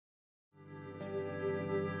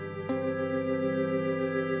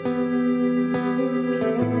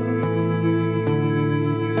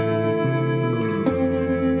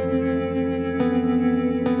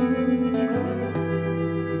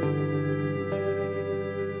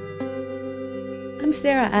I'm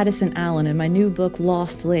Sarah Addison Allen, and my new book,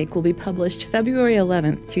 Lost Lake, will be published February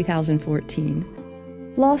 11th,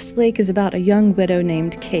 2014. Lost Lake is about a young widow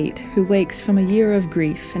named Kate who wakes from a year of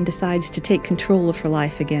grief and decides to take control of her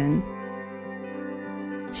life again.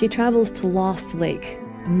 She travels to Lost Lake,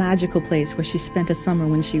 a magical place where she spent a summer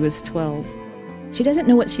when she was 12. She doesn't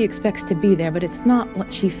know what she expects to be there, but it's not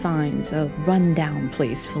what she finds, a run-down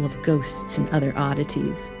place full of ghosts and other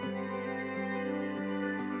oddities.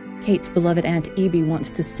 Kate's beloved Aunt Evie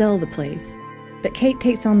wants to sell the place, but Kate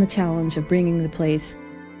takes on the challenge of bringing the place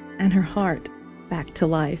and her heart back to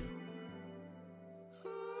life.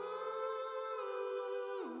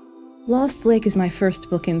 Lost Lake is my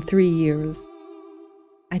first book in 3 years.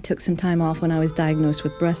 I took some time off when I was diagnosed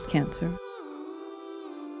with breast cancer.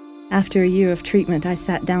 After a year of treatment, I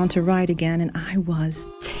sat down to write again, and I was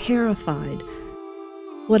terrified.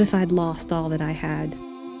 What if I'd lost all that I had?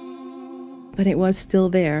 But it was still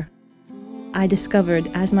there. I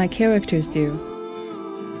discovered, as my characters do,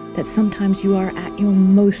 that sometimes you are at your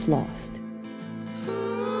most lost,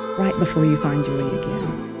 right before you find your way again.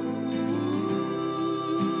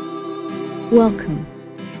 Welcome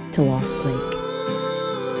to Lost Lake.